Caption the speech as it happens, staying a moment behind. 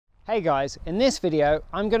Hey guys, in this video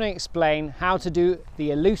I'm going to explain how to do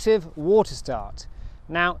the elusive water start.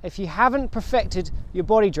 Now if you haven't perfected your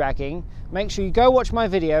body dragging, make sure you go watch my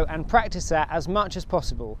video and practice that as much as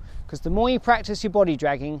possible, because the more you practice your body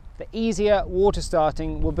dragging, the easier water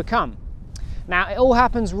starting will become. Now it all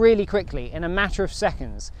happens really quickly, in a matter of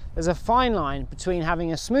seconds. There's a fine line between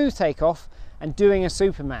having a smooth takeoff and doing a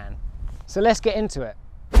Superman. So let's get into it.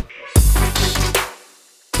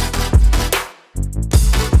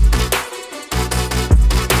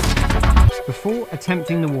 Before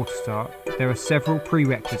attempting the water start, there are several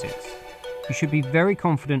prerequisites. You should be very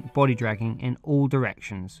confident body dragging in all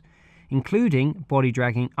directions, including body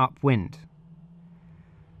dragging upwind.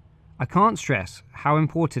 I can't stress how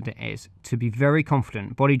important it is to be very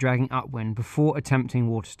confident body dragging upwind before attempting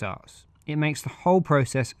water starts. It makes the whole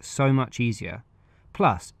process so much easier.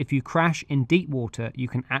 Plus, if you crash in deep water, you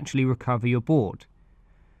can actually recover your board.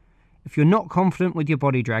 If you're not confident with your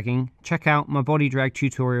body dragging, check out my body drag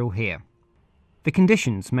tutorial here. The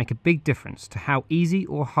conditions make a big difference to how easy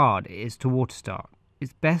or hard it is to water start.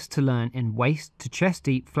 It's best to learn in waist to chest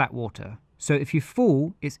deep flat water, so if you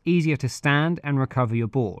fall, it's easier to stand and recover your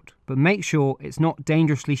board. But make sure it's not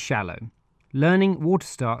dangerously shallow. Learning water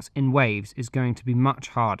starts in waves is going to be much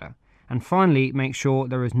harder. And finally, make sure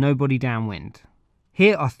there is nobody downwind.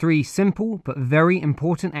 Here are 3 simple but very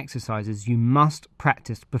important exercises you must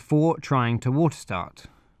practice before trying to water start.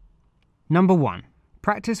 Number 1.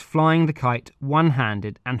 Practice flying the kite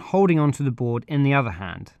one-handed and holding onto the board in the other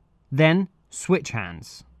hand. Then, switch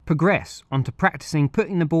hands. Progress onto practicing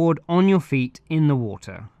putting the board on your feet in the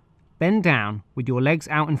water. Bend down with your legs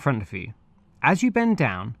out in front of you. As you bend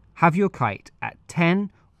down, have your kite at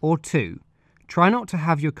 10 or 2. Try not to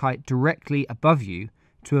have your kite directly above you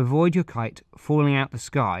to avoid your kite falling out the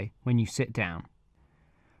sky when you sit down.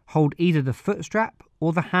 Hold either the foot strap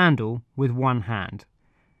or the handle with one hand,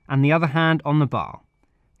 and the other hand on the bar.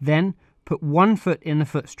 Then put one foot in the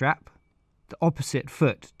foot strap, the opposite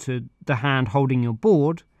foot to the hand holding your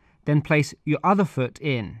board, then place your other foot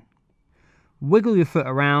in. Wiggle your foot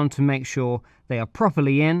around to make sure they are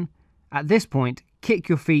properly in. At this point, kick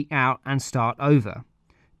your feet out and start over.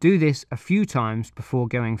 Do this a few times before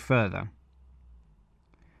going further.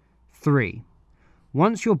 3.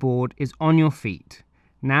 Once your board is on your feet,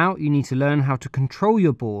 now you need to learn how to control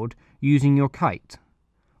your board using your kite.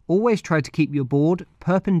 Always try to keep your board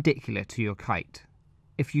perpendicular to your kite.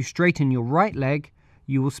 If you straighten your right leg,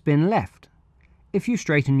 you will spin left. If you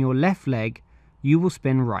straighten your left leg, you will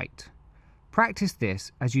spin right. Practice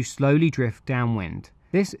this as you slowly drift downwind.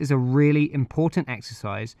 This is a really important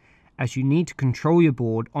exercise as you need to control your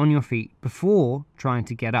board on your feet before trying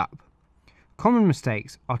to get up. Common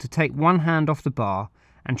mistakes are to take one hand off the bar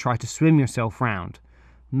and try to swim yourself round.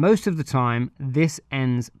 Most of the time, this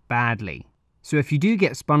ends badly. So if you do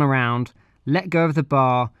get spun around, let go of the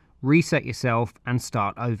bar, reset yourself and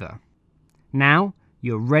start over. Now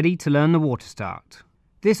you're ready to learn the water start.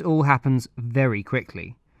 This all happens very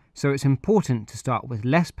quickly, so it's important to start with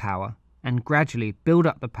less power and gradually build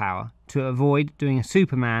up the power to avoid doing a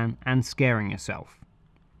Superman and scaring yourself.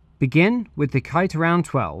 Begin with the kite around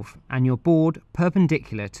 12 and your board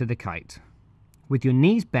perpendicular to the kite. With your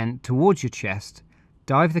knees bent towards your chest,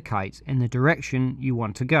 dive the kite in the direction you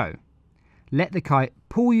want to go. Let the kite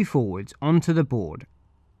pull you forwards onto the board.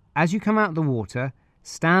 As you come out of the water,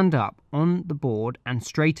 stand up on the board and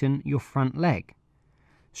straighten your front leg.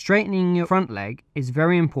 Straightening your front leg is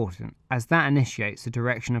very important as that initiates the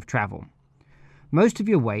direction of travel. Most of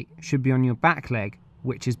your weight should be on your back leg,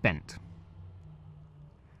 which is bent.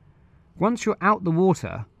 Once you're out the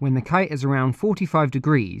water, when the kite is around 45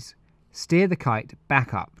 degrees, steer the kite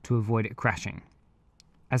back up to avoid it crashing.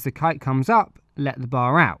 As the kite comes up, let the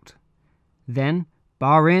bar out. Then,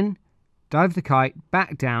 bar in, dive the kite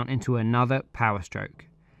back down into another power stroke.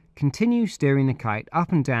 Continue steering the kite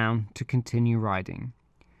up and down to continue riding.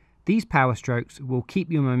 These power strokes will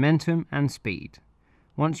keep your momentum and speed.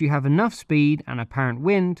 Once you have enough speed and apparent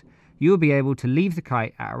wind, you will be able to leave the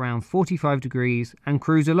kite at around 45 degrees and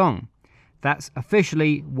cruise along. That's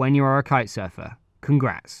officially when you are a kite surfer.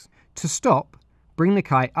 Congrats! To stop, bring the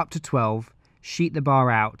kite up to 12, sheet the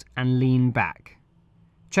bar out and lean back.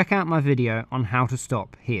 Check out my video on how to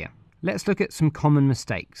stop here. Let's look at some common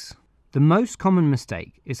mistakes. The most common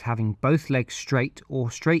mistake is having both legs straight or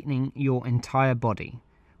straightening your entire body,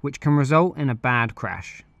 which can result in a bad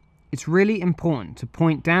crash. It's really important to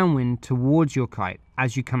point downwind towards your kite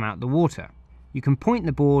as you come out the water. You can point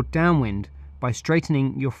the board downwind by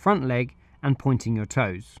straightening your front leg and pointing your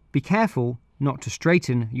toes. Be careful not to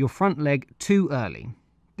straighten your front leg too early.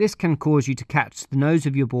 This can cause you to catch the nose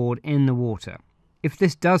of your board in the water. If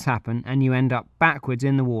this does happen and you end up backwards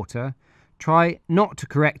in the water, try not to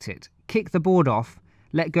correct it. Kick the board off,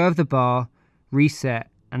 let go of the bar, reset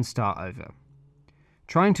and start over.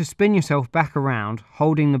 Trying to spin yourself back around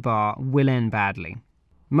holding the bar will end badly.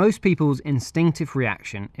 Most people's instinctive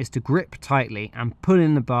reaction is to grip tightly and pull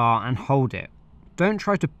in the bar and hold it. Don't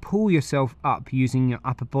try to pull yourself up using your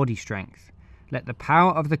upper body strength. Let the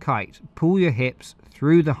power of the kite pull your hips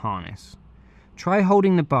through the harness. Try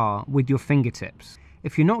holding the bar with your fingertips.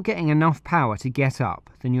 If you're not getting enough power to get up,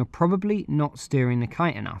 then you're probably not steering the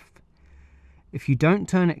kite enough. If you don't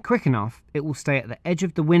turn it quick enough, it will stay at the edge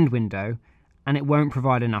of the wind window and it won't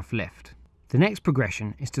provide enough lift. The next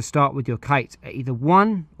progression is to start with your kite at either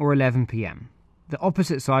 1 or 11 p.m, the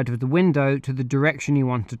opposite side of the window to the direction you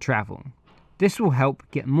want to travel. This will help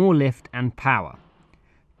get more lift and power.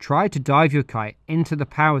 Try to dive your kite into the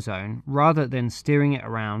power zone rather than steering it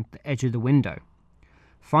around the edge of the window.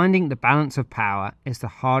 Finding the balance of power is the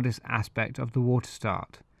hardest aspect of the water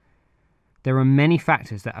start. There are many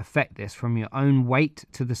factors that affect this, from your own weight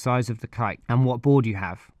to the size of the kite and what board you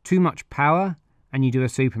have. Too much power and you do a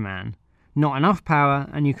Superman. Not enough power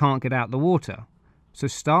and you can't get out the water. So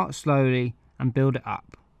start slowly and build it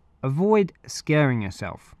up. Avoid scaring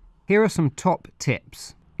yourself. Here are some top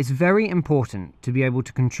tips. It's very important to be able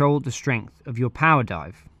to control the strength of your power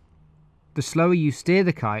dive. The slower you steer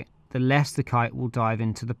the kite, the less the kite will dive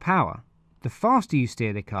into the power. The faster you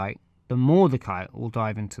steer the kite, the more the kite will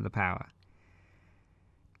dive into the power.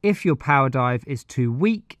 If your power dive is too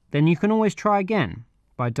weak, then you can always try again.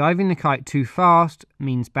 By diving the kite too fast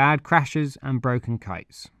means bad crashes and broken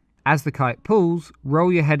kites. As the kite pulls,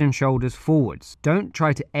 roll your head and shoulders forwards. Don't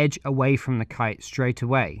try to edge away from the kite straight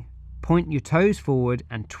away. Point your toes forward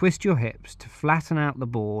and twist your hips to flatten out the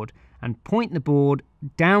board and point the board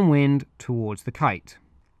downwind towards the kite.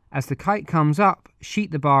 As the kite comes up,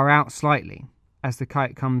 sheet the bar out slightly. As the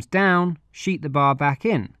kite comes down, sheet the bar back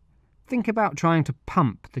in. Think about trying to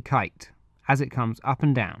pump the kite as it comes up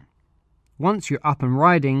and down. Once you're up and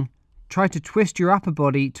riding, try to twist your upper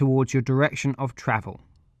body towards your direction of travel.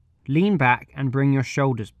 Lean back and bring your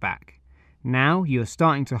shoulders back. Now you are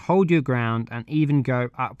starting to hold your ground and even go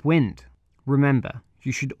upwind. Remember,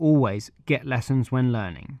 you should always get lessons when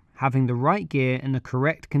learning. Having the right gear in the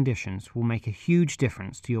correct conditions will make a huge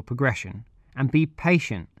difference to your progression. And be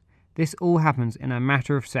patient. This all happens in a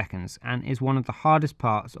matter of seconds and is one of the hardest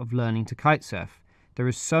parts of learning to kitesurf. There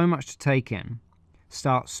is so much to take in.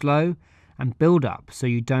 Start slow and build up so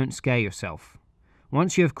you don't scare yourself.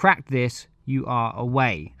 Once you have cracked this, you are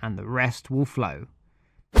away and the rest will flow.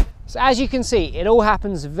 So as you can see, it all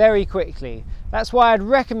happens very quickly. That's why I'd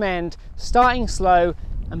recommend starting slow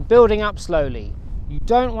and building up slowly. You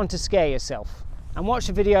don't want to scare yourself. And watch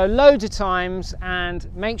the video loads of times and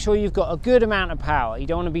make sure you've got a good amount of power. You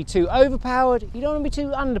don't want to be too overpowered, you don't want to be too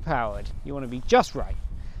underpowered. You want to be just right.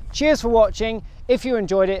 Cheers for watching. If you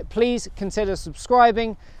enjoyed it, please consider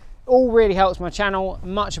subscribing. It all really helps my channel,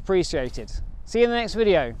 much appreciated. See you in the next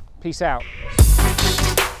video. Peace out.